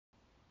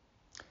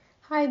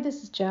Hi,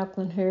 this is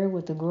Jacqueline here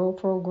with the Grow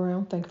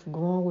Program. Thank you for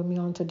growing with me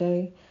on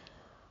today.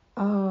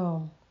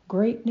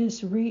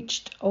 Greatness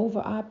reached over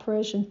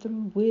oppression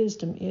through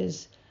wisdom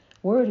is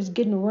word is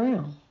getting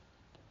around.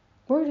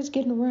 Word is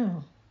getting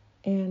around,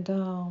 and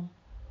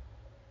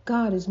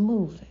God is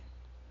moving.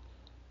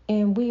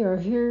 And we are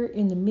here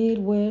in the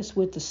Midwest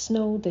with the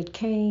snow that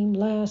came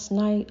last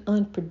night,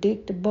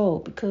 unpredictable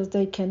because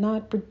they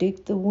cannot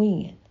predict the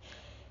wind.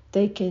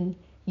 They can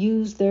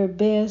use their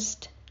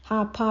best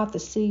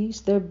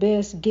hypotheses, their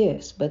best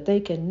guess, but they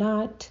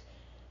cannot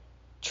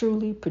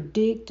truly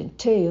predict and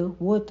tell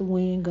what the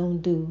wind gonna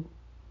do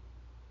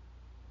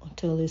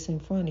until it's in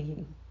front of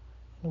you.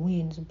 The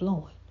wind is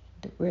blowing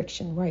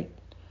direction right,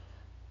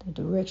 the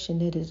direction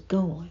that it's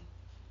going,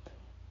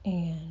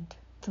 and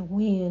the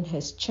wind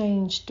has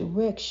changed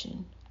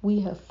direction. We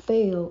have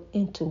fell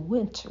into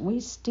winter. We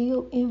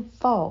still in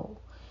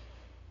fall.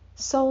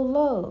 So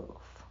love,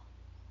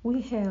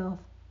 we have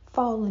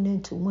fallen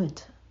into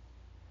winter.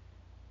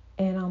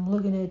 And I'm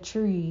looking at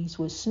trees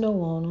with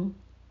snow on them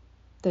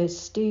that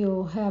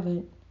still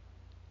haven't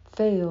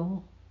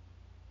fell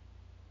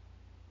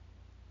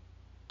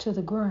to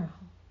the ground,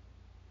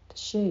 the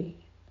shade.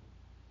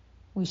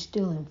 We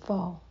still in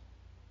fall,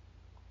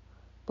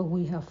 but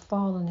we have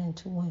fallen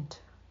into winter.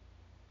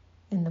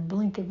 In the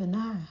blink of an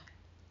eye,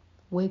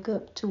 wake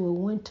up to a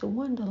winter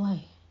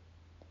wonderland.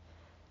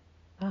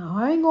 Now,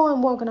 I ain't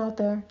going walking out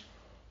there.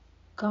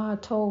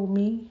 God told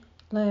me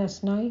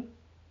last night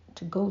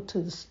to go to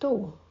the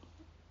store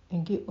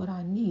and get what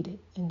I needed,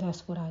 and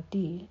that's what I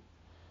did.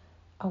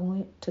 I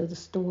went to the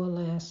store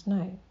last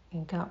night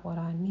and got what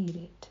I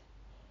needed,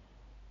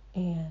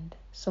 and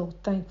so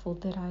thankful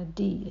that I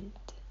did.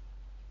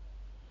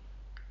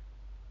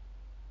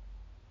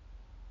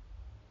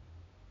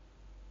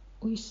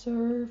 We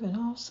serve an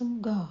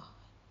awesome God.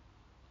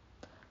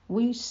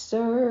 We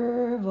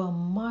serve a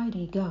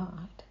mighty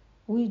God.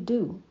 We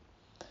do.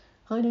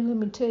 Honey, let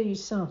me tell you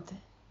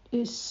something.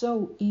 It's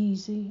so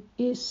easy.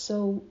 It's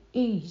so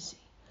easy.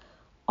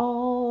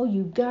 All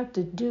you got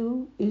to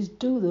do is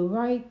do the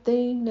right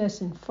thing that's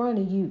in front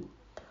of you.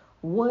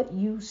 What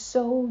you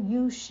sow,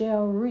 you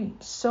shall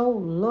reap. Sow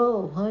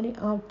love, honey.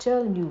 I'm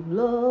telling you,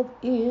 love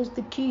is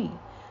the key.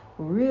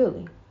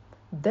 Really.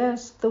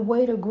 That's the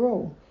way to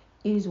grow,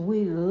 is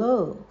with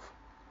love.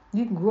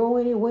 You can grow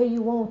any way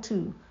you want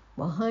to,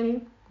 but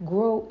honey,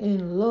 grow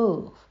in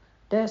love.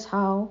 That's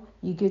how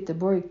you get the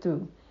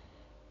breakthrough.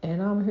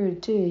 And I'm here to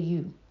tell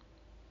you,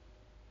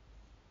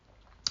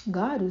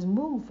 God is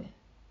moving.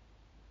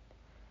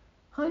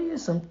 Honey,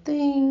 there's some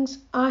things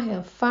I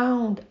have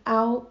found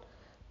out.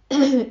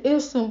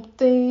 It's some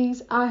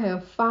things I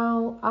have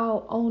found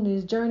out on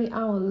this journey.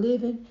 I'm a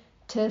living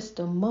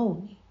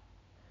testimony.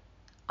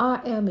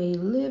 I am a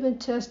living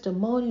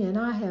testimony, and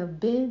I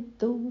have been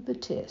through the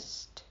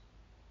test.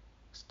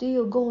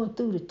 Still going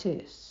through the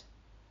test.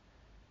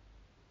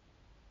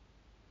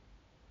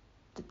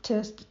 The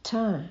test of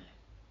time.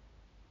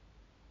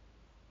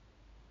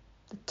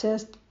 The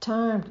test of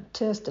time to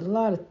test a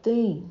lot of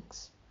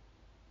things.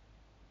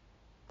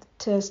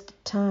 The test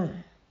of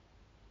time.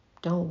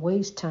 Don't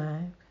waste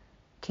time,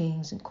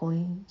 kings and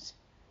queens.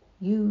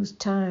 Use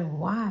time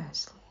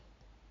wisely.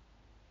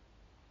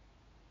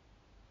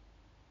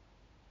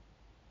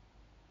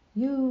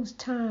 Use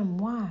time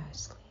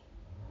wisely.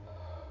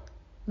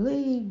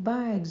 Lead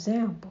by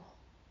example.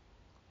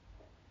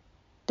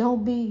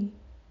 Don't be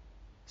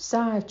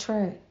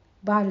sidetracked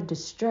by the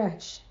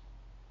distraction.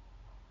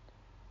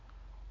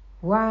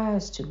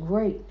 Rise to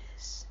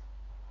greatness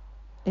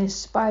in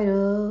spite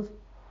of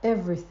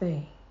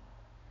everything.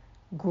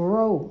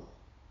 Grow.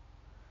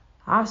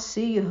 I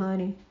see you,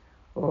 honey.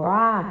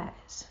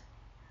 Rise.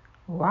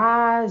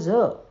 Rise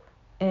up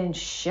and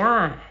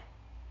shine.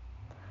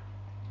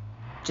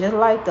 Just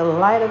like the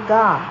light of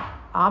God.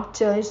 I'm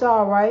telling you, it's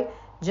all right.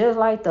 Just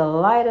like the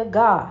light of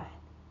God.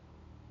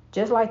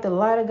 Just like the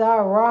light of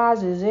God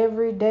rises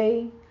every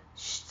day,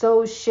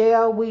 so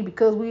shall we,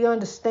 because we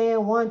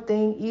understand one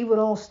thing: evil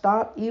don't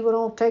stop, evil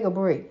don't take a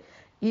break,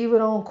 evil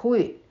don't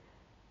quit.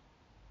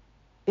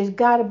 It's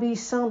got to be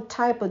some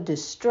type of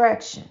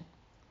distraction.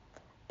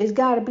 It's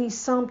got to be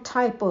some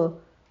type of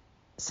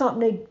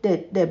something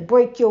that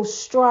break your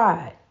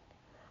stride.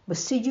 But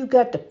see, you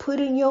got to put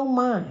in your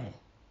mind,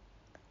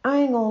 I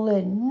ain't gonna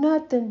let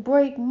nothing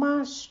break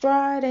my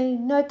stride.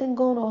 Ain't nothing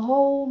gonna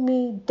hold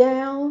me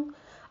down.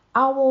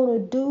 I want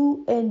to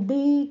do and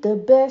be the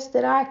best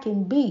that I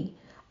can be.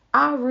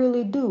 I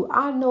really do.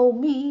 I know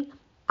me.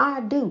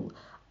 I do.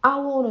 I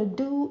want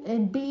to do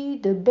and be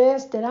the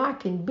best that I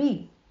can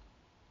be.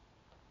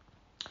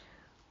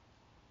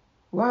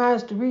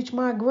 Rise to reach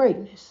my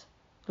greatness,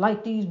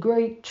 like these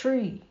great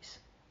trees.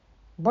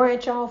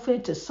 Branch off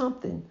into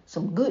something,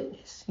 some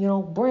goodness.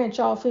 Branch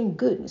off in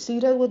goodness. See,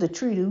 that's what the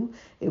tree do.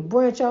 It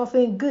branch off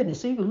in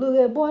goodness. So you can look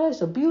at it, boy,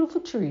 that's a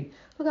beautiful tree.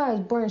 Look how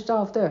it's branched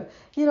off there.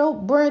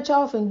 Branch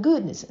off in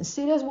goodness. And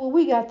see, that's what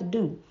we got to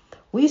do.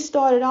 We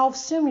started off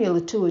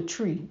similar to a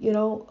tree,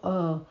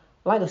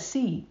 like a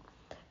seed.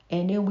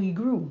 And then we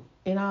grew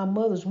in our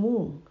mother's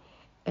womb.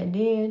 And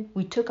then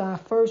we took our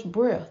first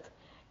breath.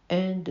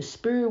 and the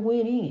Spirit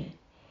went in,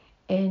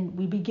 and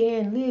we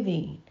began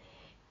living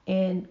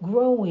and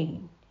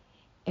growing,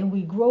 and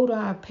we grow to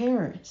our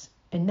parents,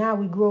 and now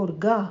we grow to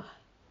God.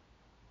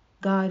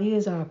 God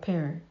is our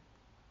parent.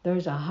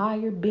 There's a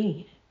higher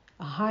being,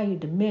 a higher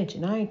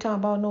dimension. I ain't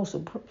talking about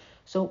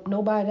so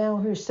nobody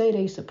down here say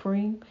they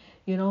supreme.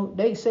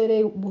 They say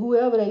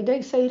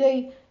they say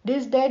they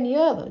this, that, and the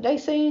other. They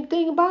say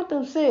anything about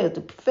themselves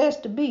to profess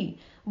to be.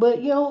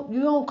 But you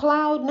on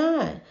cloud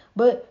 9.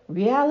 But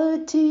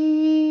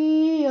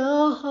reality,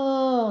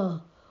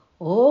 oh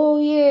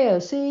yeah.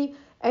 See,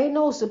 ain't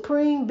no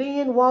supreme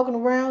being walking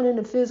around in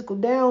the physical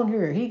down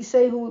here. He can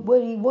say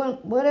what he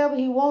want, whatever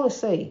he want to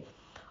say.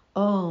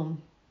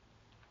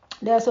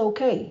 That's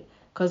okay,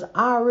 because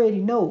I already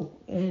know,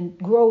 and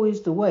grow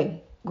is the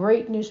way.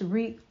 Greatness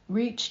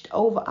reached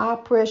over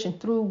oppression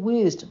through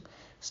wisdom.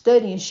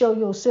 Study and show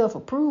yourself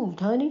approved,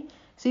 honey.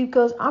 See,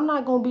 because I'm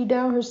not going to be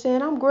down here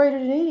saying I'm greater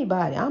than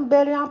anybody. I'm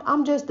better.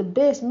 I'm just the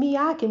best me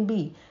I can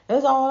be.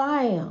 That's all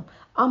I am.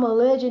 I'm a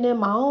legend in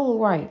my own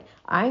right.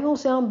 I ain't going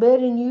to say I'm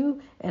better than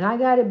you, and I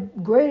got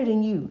it greater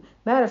than you.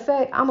 Matter of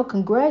fact, I'm going to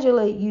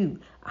congratulate you.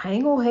 I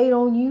ain't going to hate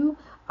on you.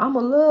 I'm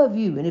going to love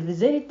you. And if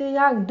there's anything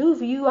I can do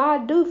for you,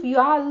 I do for you.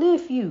 I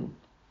lift you.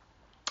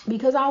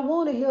 Because I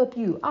want to help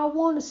you. I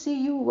want to see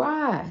you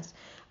rise.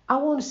 I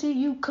want to see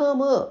you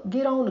come up.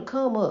 Get on the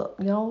come up,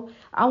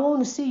 I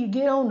want to see you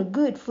get on the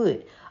good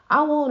foot.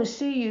 I want to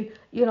see you,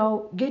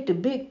 get the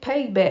big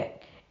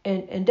payback.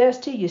 And that's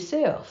to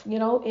yourself,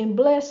 in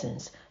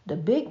blessings. The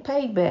big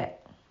payback.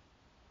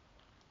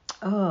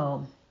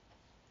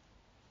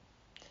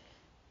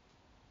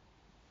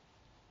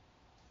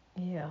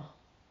 Yeah.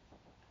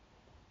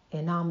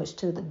 In homage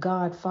to the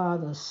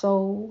Godfather of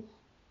Soul,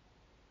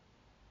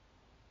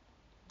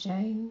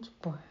 James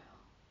Brown.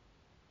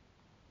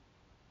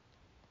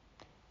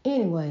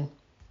 Anyway,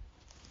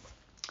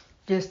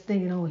 just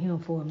thinking on him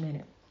for a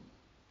minute.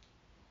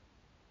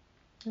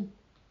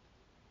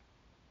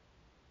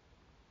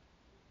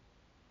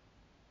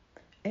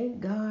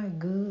 Ain't God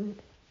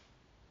good?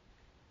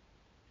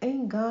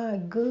 Ain't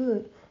God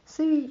good?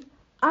 See,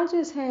 I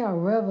just had a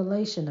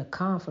revelation of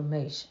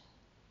confirmation.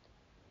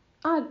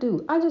 I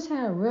do. I just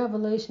had a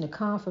revelation of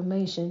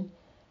confirmation,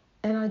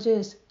 and I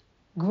just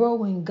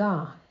grow in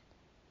God.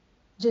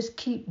 Just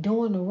keep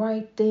doing the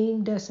right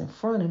thing that's in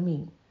front of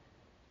me.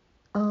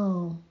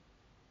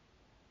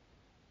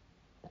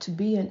 To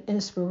be an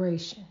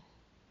inspiration,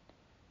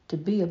 to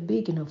be a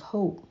beacon of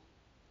hope,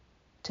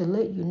 to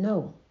let you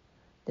know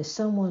that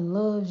someone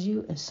loves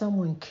you and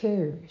someone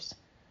cares.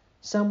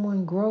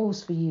 Someone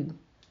grows for you.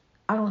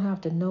 I don't have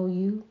to know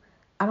you.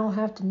 I don't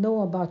have to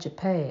know about your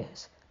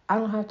past. I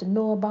don't have to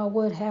know about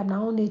what happened. I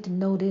don't need to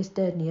know this,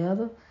 that, and the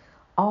other.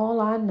 All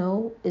I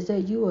know is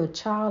that you are a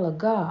child of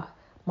God,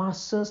 my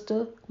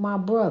sister, my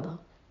brother,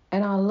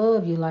 and I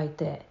love you like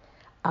that.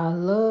 I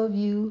love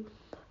you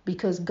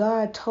because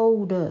God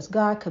told us,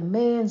 God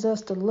commands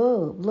us to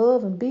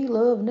love and be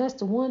loved, and that's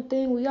the one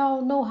thing we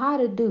all know how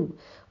to do.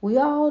 We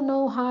all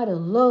know how to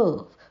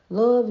love.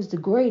 Love is the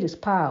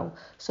greatest power.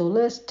 So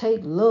let's take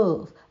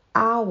love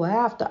hour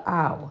after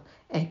hour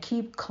and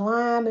keep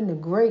climbing to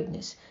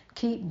greatness.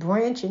 Keep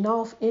branching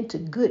off into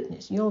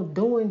goodness,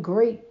 doing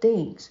great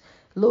things.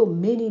 Little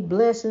mini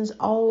blessings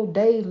all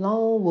day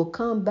long will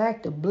come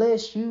back to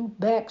bless you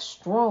back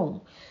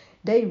strong.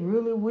 They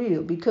really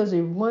will, because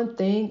one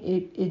thing,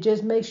 it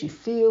just makes you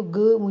feel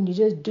good when you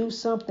just do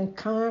something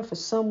kind for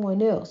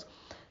someone else.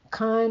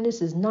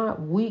 Kindness is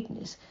not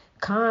weakness.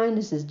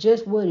 Kindness is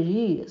just what it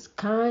is.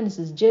 Kindness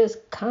is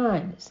just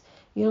kindness.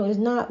 It's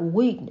not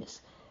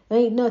weakness. There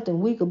ain't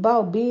nothing weak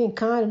about being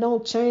kind. It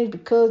don't change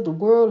because the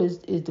world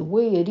is the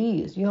way it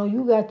is.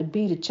 You got to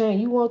be the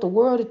change. You want the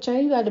world to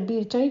change, you got to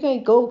be the change. You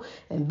can't go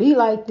and be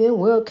like them.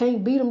 Well,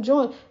 can't beat them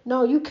joint.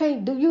 No, you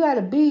can't do. You got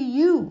to be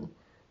you.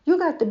 You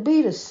got to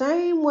be the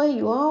same way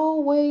you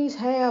always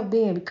have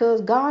been, because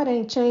God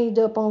ain't changed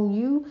up on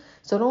you.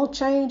 So don't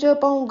change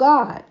up on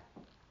God.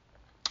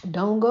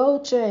 Don't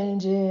go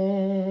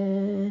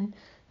changing,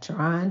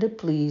 trying to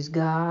please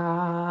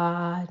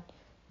God.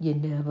 You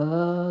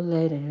never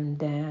let him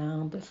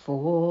down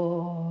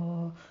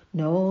before.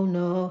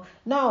 No,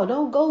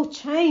 don't go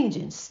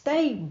changing.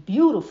 Stay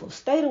beautiful.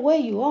 Stay the way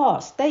you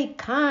are. Stay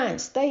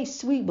kind. Stay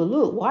sweet. But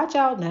look, watch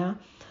out now.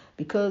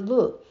 Because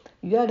look,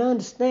 you got to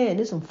understand,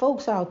 there's some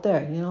folks out there,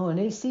 and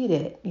they see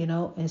that,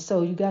 and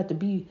so you got to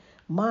be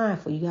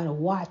mindful. You got to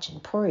watch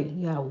and pray.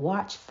 You got to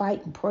watch,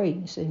 fight, and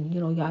pray. And,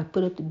 you got to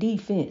put up the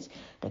defense,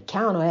 the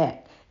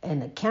counteract.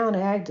 And the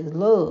counteract is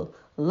love.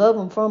 Love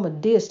them from a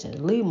distance.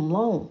 Leave them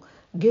alone.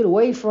 Get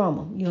away from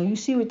them. You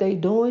see what they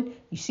doing.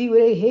 You see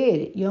where they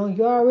headed. You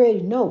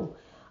already know.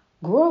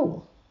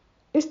 Grow.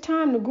 It's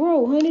time to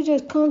grow, honey. It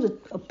just comes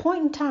a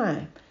point in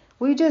time.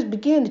 We just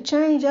begin to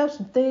change up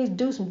some things,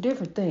 do some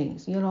different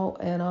things,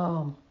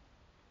 and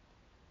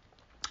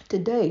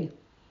today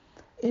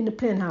in the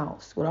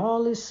penthouse with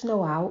all this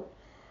snow out,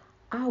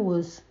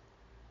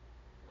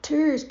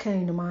 tears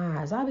came to my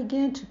eyes. I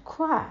began to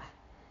cry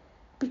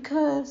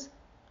because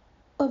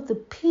of the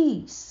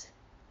peace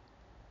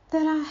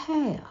that I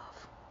have.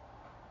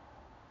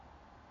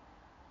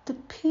 The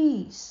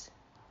peace.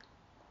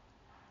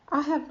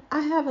 I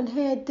haven't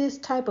had this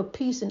type of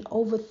peace in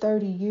over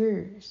 30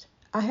 years.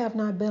 I have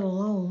not been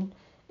alone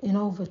in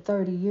over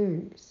 30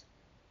 years.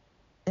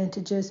 And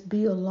to just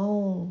be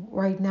alone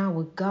right now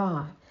with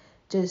God,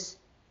 just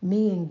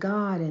me and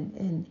God,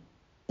 and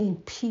in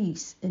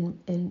peace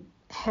and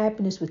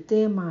happiness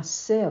within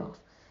myself.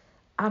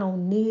 I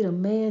don't need a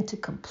man to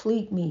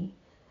complete me.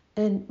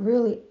 And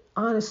really,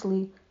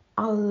 honestly,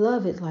 I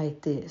love it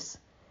like this.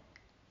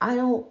 I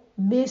don't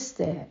miss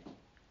that.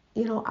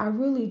 I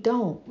really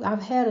don't.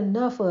 I've had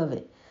enough of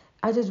it.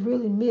 I just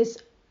really miss,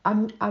 I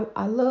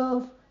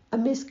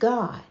miss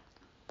God.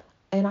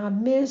 And I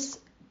miss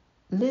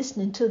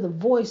listening to the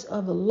voice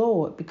of the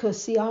Lord,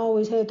 because see, I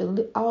always had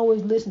to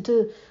always listen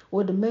to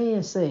what the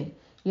man say.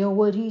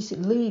 What he's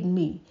leading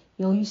me.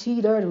 He's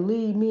there to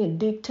lead me and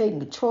dictate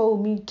and control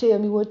me, tell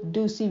me what to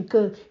do. See,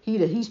 because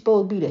he's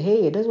supposed to be the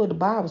head. That's what the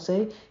Bible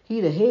say.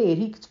 He the head.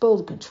 He's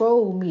supposed to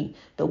control me.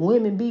 The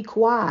women be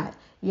quiet.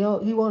 He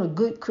want a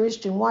good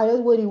Christian wife.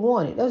 That's what he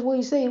wanted. That's what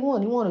he said he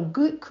wanted. He wanted a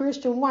good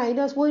Christian wife.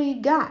 That's what he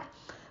got.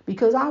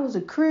 Because I was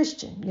a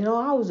Christian.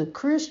 I was a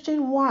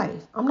Christian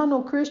wife. I'm not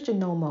no Christian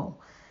no more.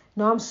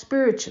 No, I'm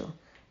spiritual.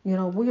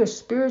 We are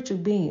spiritual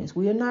beings.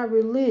 We are not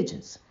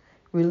religious.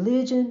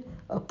 Religion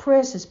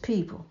oppresses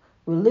people.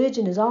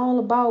 Religion is all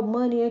about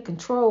money and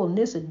control, and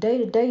it's a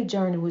day-to-day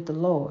journey with the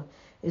Lord.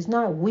 It's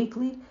not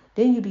weekly.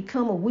 Then you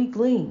become a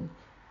weakling.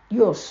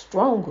 You're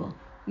stronger.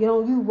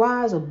 You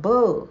rise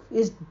above.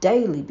 It's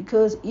daily,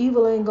 because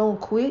evil ain't going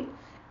to quit,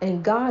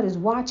 and God is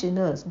watching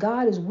us.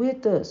 God is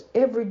with us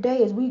every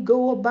day as we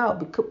go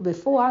about.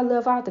 Before I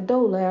left out the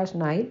door last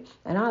night,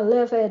 and I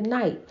left at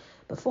night,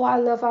 before I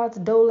left out the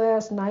door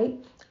last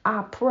night,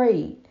 I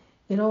prayed,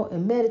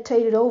 and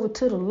meditated over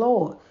to the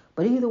Lord.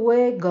 But either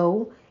way it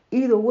go,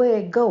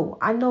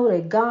 I know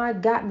that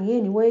God got me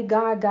anyway.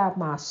 God got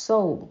my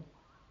soul,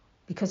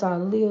 because I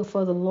live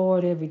for the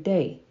Lord every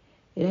day.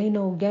 It ain't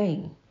no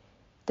game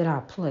that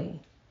I play.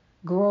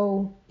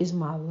 Grow is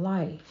my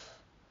life.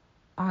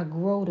 I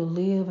grow to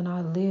live, and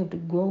I live to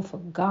grow for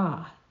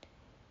God.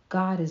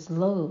 God is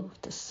love.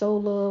 To sow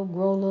love,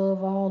 grow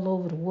love all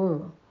over the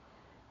world.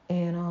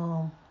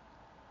 And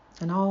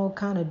in all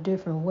kind of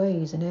different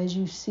ways. And as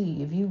you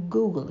see, if you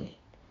Google it,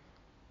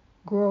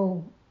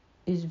 Grow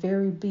is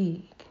very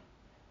big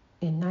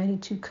in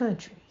 92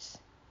 countries,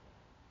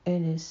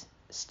 and it's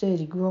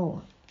steady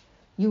growing.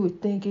 You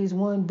would think it's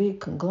one big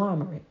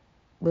conglomerate,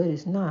 but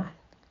it's not.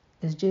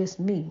 It's just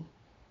me.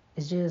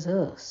 It's just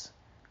us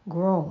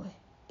growing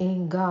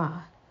in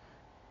God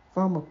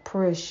from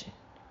oppression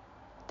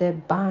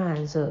that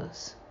binds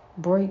us.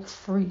 Break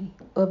free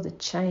of the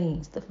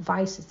chains, the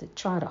vices that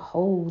try to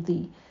hold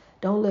thee.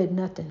 Don't let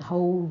nothing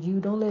hold you.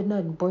 Don't let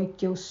nothing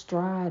break your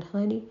stride,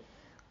 honey.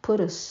 Put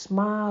a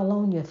smile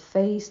on your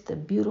face, the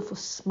beautiful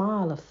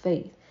smile of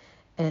faith.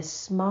 And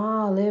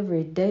smile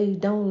every day.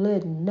 Don't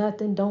let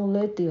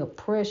the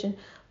oppression.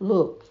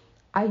 Look,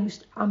 I'm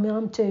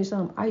going to tell you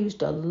something. I used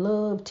to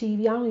love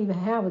TV. I don't even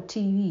have a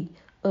TV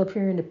up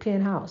here in the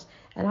penthouse.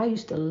 And I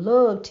used to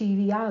love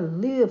TV. I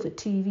live for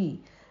TV.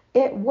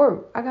 At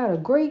work, I got a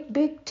great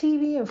big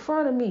TV in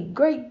front of me.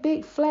 Great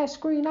big flat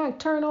screen I can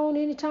turn on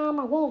anytime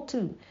I want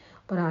to.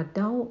 But I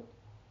don't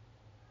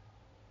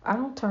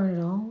turn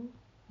it on.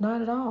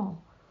 Not at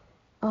all.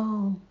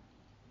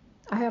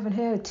 I haven't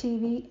had a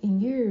TV in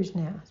years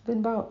now. It's been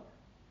about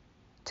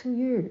 2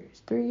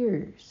 years, 3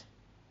 years.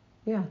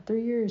 Yeah,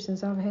 3 years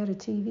since I've had a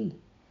TV.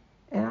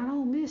 And I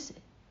don't miss it.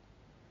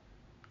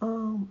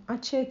 I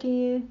check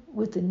in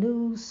with the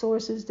news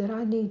sources that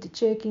I need to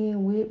check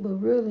in with,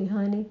 but really,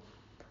 honey,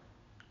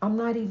 I'm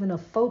not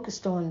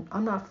focused on it.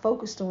 I'm not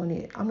focused on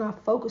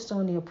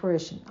the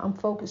oppression. I'm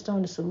focused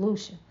on the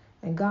solution.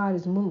 And God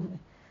is moving.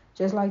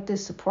 Just like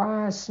this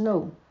surprise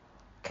snow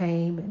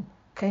came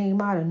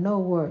out of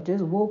nowhere.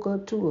 Just woke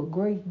up to a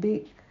great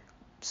big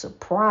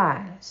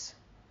surprise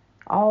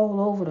all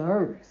over the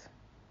earth.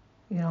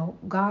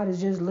 God is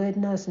just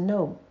letting us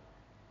know.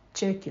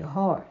 Check your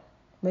heart.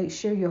 Make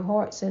sure your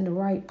heart's in the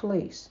right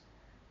place.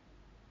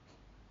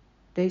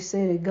 They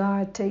say that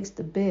God takes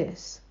the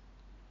best.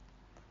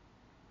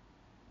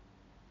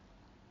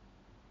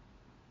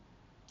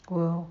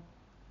 Well,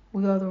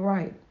 we are the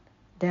right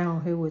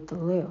down here with the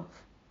left.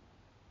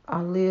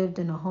 I lived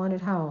in a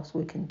haunted house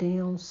with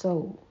condemned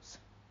souls.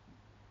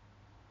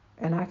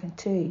 And I can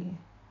tell you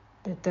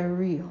that they're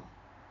real.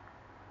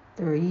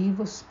 There are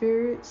evil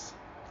spirits,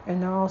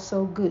 and there are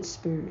also good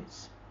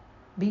spirits.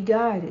 Be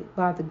guided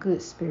by the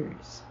good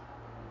spirits.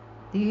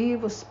 The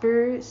evil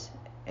spirits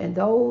and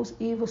those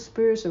evil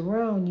spirits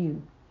around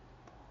you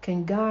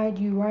can guide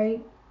you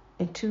right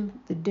into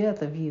the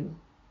death of you.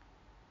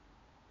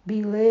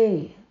 Be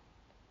led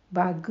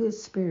by good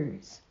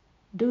spirits.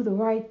 Do the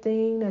right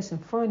thing that's in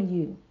front of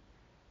you.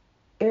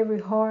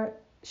 Every heart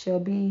shall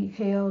be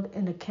held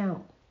in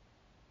account.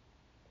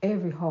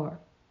 Every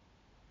heart.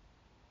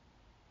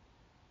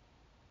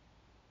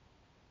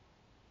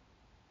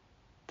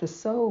 The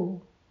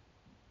soul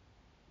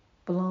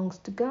belongs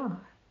to God.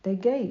 They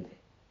gave it.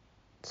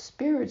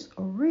 Spirits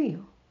are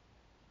real.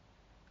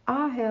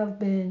 I have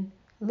been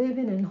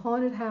living in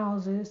haunted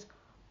houses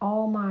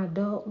all my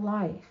adult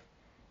life.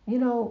 You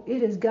know,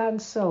 it has gotten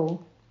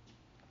so,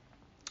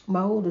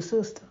 my older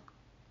sister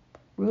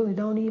really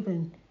don't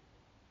even,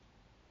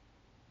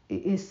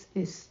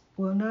 it's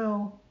well,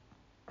 now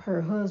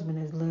her husband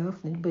has left,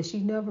 but she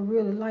never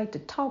really liked to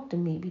talk to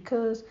me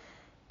because,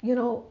 you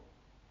know,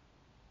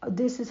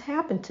 this has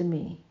happened to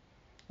me.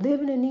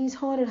 Living in these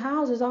haunted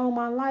houses all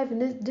my life,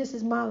 and this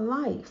is my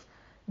life.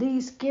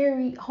 These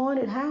scary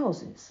haunted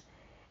houses.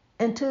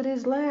 And to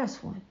this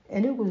last one.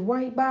 And it was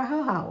right by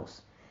her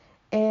house.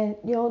 And,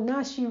 you know,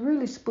 now she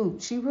really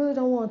spooked. She really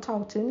don't want to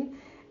talk to me.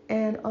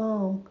 And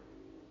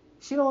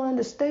she don't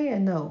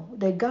understand, though,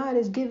 that God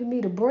has given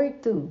me the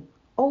breakthrough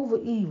over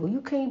evil.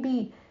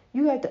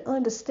 You have to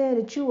understand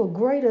that you are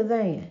greater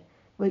than.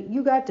 But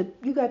you got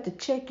to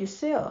check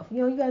yourself.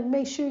 You know, you got to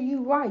make sure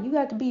you're right. You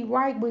got to be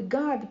right with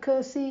God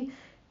because, see,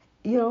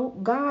 you know,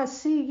 God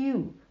see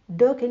you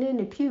ducking in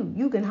the pew.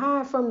 You can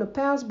hide from the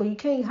pastor, but you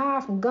can't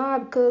hide from God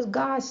because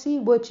God see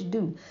what you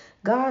do.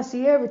 God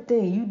see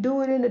everything. You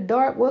do it in the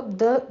dark.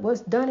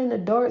 What's done in the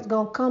dark is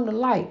gonna come to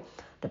light.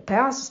 The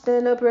pastor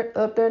stand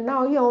up there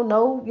now. You don't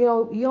know.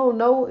 You don't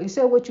know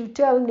except what you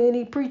tell him. Then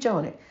he preach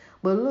on it.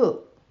 But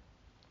look,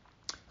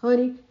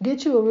 honey,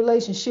 get you a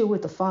relationship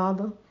with the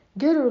Father.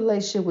 Get a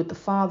relationship with the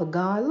Father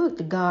God. Look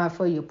to God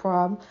for your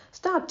problem.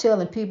 Stop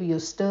telling people your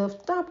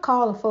stuff. Stop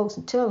calling folks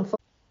and telling folks.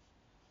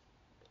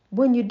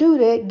 When you do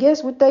that,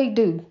 guess what they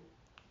do?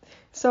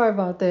 Sorry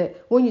about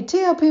that. When you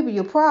tell people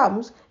your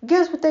problems,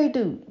 guess what they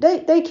do?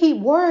 They keep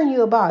worrying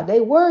you about it. They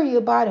worry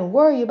about it and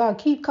worry about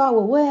it. Keep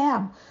calling, well, what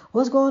happened?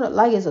 What's going on?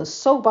 Like it's a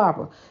soap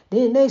opera.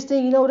 Then next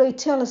thing you know, they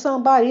telling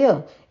somebody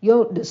else. You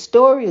know, the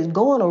story is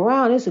going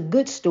around. It's a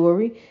good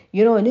story,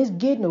 you know, and it's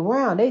getting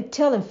around. They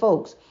telling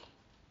folks.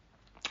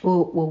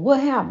 Well,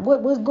 what happened?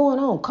 What's going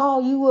on?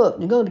 Call you up.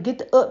 You're going to get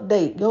the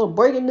update. You're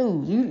breaking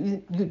news.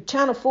 You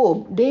Channel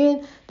 4.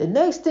 Then the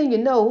next thing you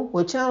know,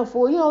 with Channel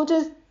 4, you know,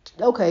 just,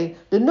 okay,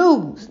 the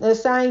news.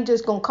 I ain't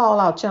just going to call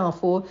out Channel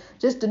 4.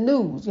 Just the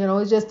news. You know,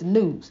 it's just the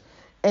news.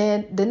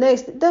 And the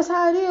next, that's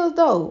how it is,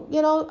 though.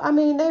 You know, I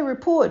mean, they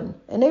reporting.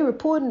 And they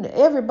reporting to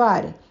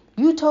everybody.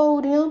 You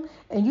told them,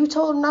 and you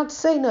told them not to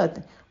say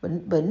nothing.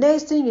 But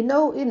next thing you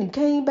know, it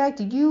came back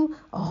to you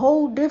a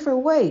whole different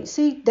way.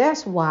 See,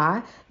 that's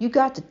why you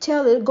got to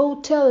tell it.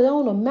 Go tell it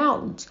on the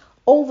mountains,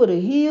 over the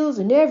hills,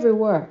 and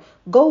everywhere.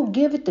 Go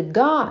give it to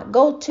God.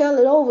 Go tell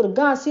it over to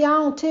God. See, I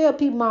don't tell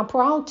people my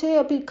problem. I don't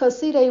tell people because,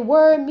 see, they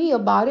worry me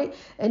about it.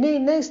 And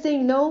then next thing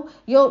you know,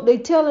 they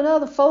telling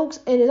other folks,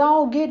 and it's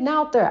all getting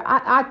out there.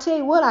 I tell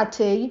you what I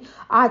tell you.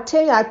 I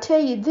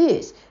tell you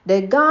this,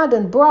 that God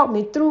done brought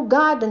me through.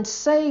 God done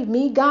saved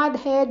me. God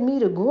had me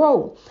to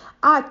grow.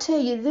 I tell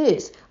you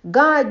this,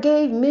 God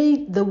gave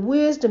me the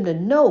wisdom to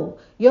know,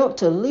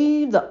 to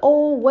leave the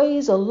old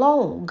ways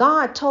alone.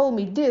 God told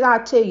me this. I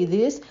tell you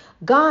this,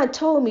 God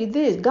told me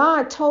this.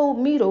 God told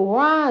me to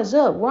rise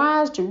up,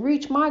 rise to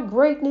reach my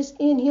greatness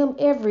in him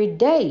every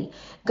day.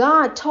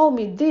 God told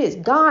me this.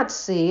 God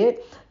said,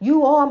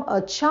 you are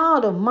a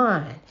child of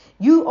mine.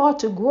 You are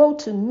to grow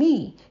to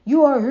me.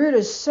 You are here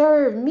to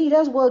serve me.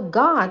 That's what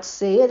God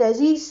said. As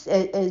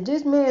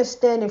this man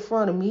standing in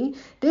front of me,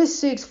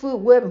 this 6-foot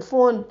weapon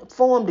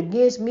formed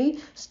against me,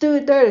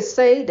 stood there to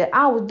say that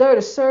I was there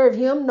to serve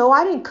him. No,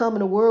 I didn't come in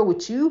the world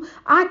with you.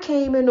 I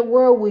came in the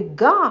world with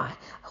God,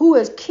 who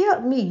has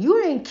kept me.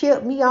 You ain't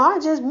kept me. I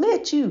just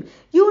met you.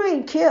 You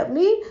ain't kept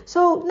me.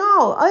 So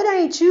no, it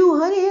ain't you,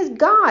 honey. It's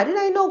God. It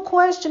ain't no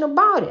question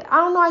about it. I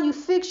don't know how you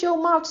fix your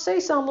mouth to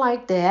say something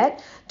like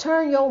that.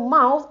 Turn your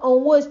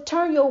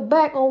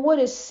back on what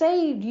has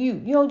saved you.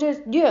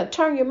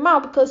 Turn your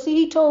mouth, because see,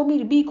 he told me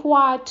to be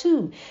quiet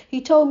too.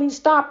 He told me to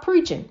stop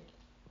preaching.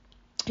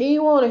 He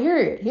didn't want to hear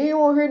it. He didn't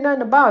want to hear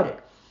nothing about it.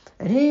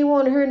 And he didn't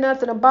want to hear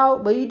nothing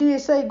about, but he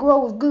did say grow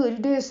was good.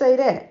 He did say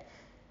that.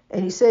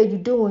 And he said, you're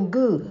doing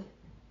good.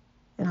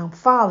 And I'm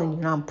following you,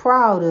 and I'm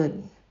proud of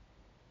you.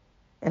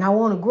 And I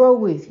want to grow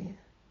with you.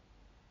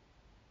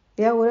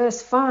 Yeah, well,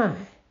 that's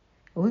fine.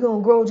 We're going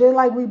to grow just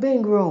like we've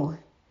been growing.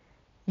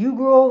 You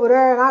grow over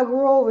there, and I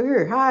grow over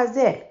here. How is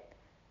that?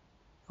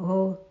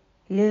 Well,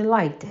 he didn't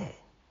like that.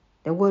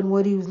 That wasn't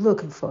what he was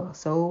looking for.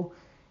 So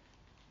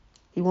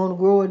he want to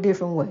grow a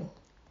different way.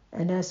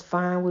 And that's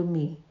fine with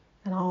me.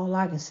 And all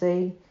I can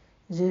say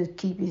is just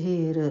keep your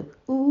head up.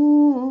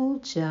 Ooh,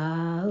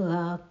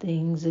 child,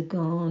 things are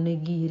gonna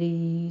get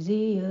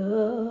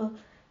easier.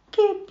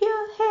 Keep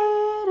your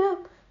head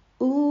up.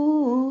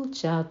 Ooh,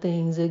 child,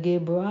 things will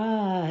get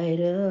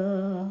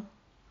brighter.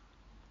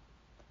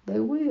 They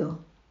will.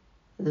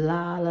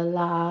 La la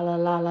la la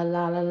la la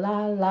la la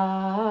la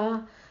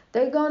la.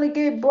 They're gonna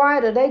get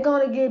brighter. They're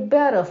gonna get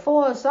better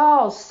for us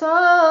all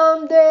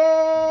someday.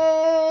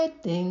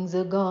 Things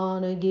are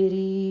gonna get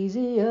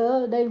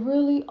easier. They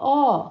really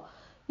are.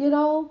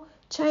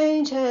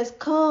 Change has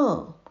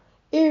come.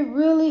 It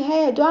really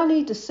had. Do I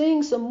need to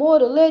sing some more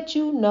to let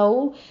you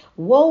know?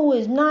 Woe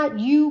is not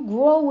you,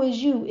 grow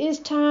is you. It's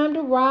time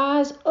to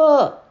rise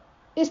up.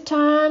 It's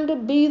time to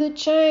be the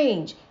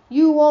change.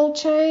 You won't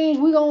change.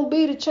 We're going to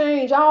be the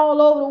change all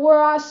over the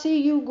world. I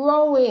see you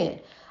growing.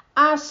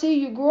 I see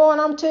you growing.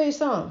 I'm tell you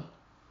something.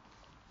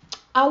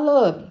 I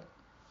love you.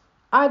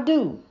 I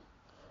do.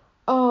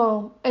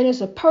 And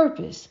it's a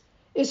purpose.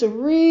 It's a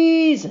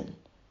reason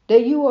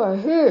that you are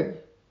here.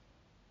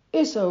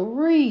 It's a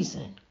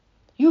reason.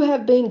 You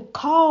have been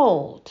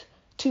called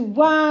to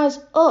rise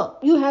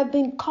up. You have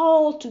been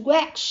called to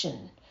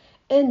action.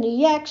 And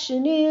the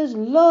action is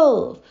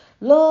love.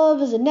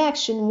 Love is an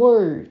action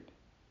word.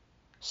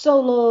 So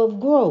love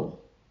grow.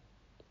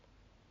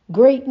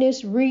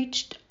 Greatness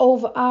reached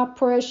over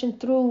oppression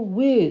through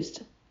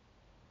wisdom.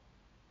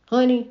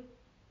 Honey,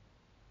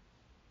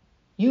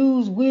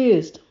 use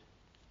wisdom.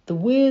 The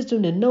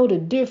wisdom to know the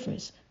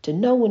difference. To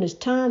know when it's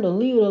time to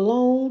leave it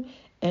alone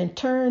and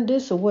turn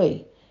this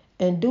away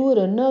and do it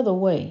another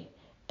way.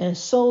 And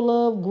so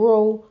love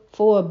grow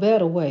for a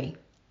better way.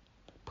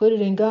 Put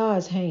it in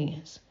God's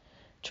hands.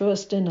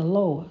 Trust in the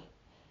Lord.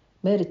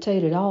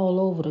 Meditate it all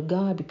over to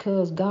God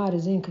because God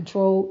is in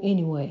control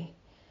anyway.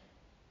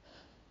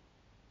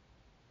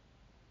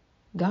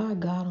 God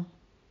got them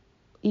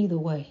either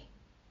way.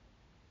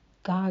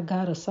 God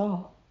got us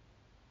all.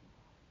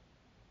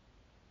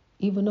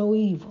 Even though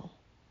evil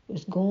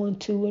is going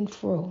to and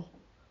fro,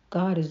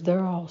 God is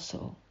there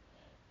also.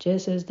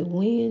 Just as the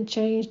wind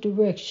changed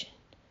direction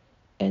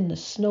and the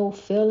snow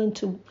fell,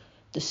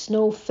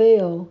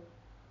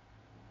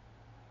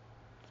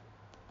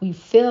 we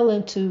fell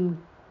into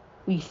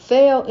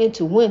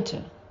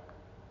winter.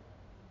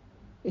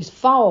 It's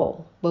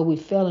fall, but we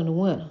fell into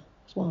winter.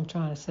 That's what I'm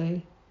trying to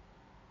say.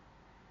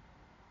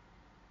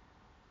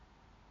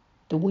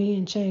 The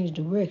wind changed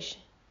direction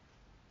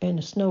and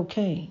the snow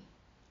came.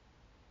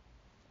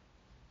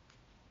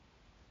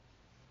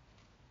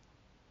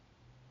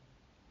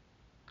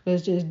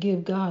 Let's just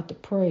give God the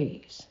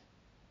praise.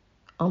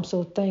 I'm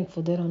so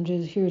thankful that I'm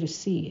just here to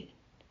see it.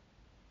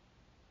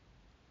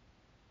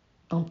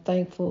 I'm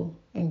thankful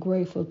and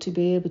grateful to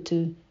be able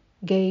to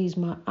gaze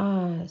my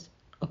eyes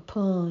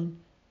upon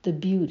the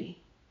beauty,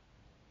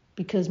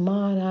 because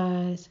mine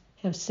eyes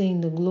have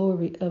seen the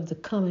glory of the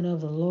coming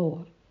of the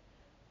Lord.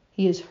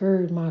 He has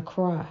heard my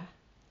cry,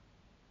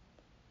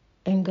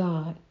 and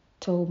God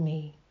told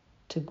me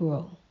to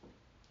grow.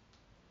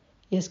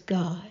 Yes,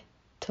 God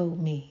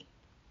told me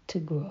to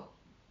grow.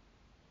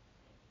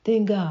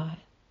 Then God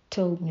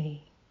told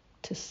me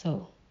to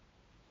sow.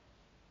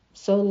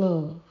 So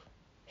love,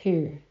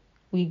 here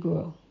we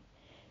grow.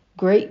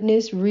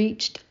 Greatness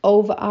reached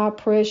over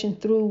oppression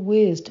through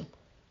wisdom.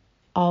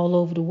 All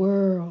over the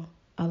world,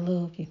 I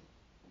love you.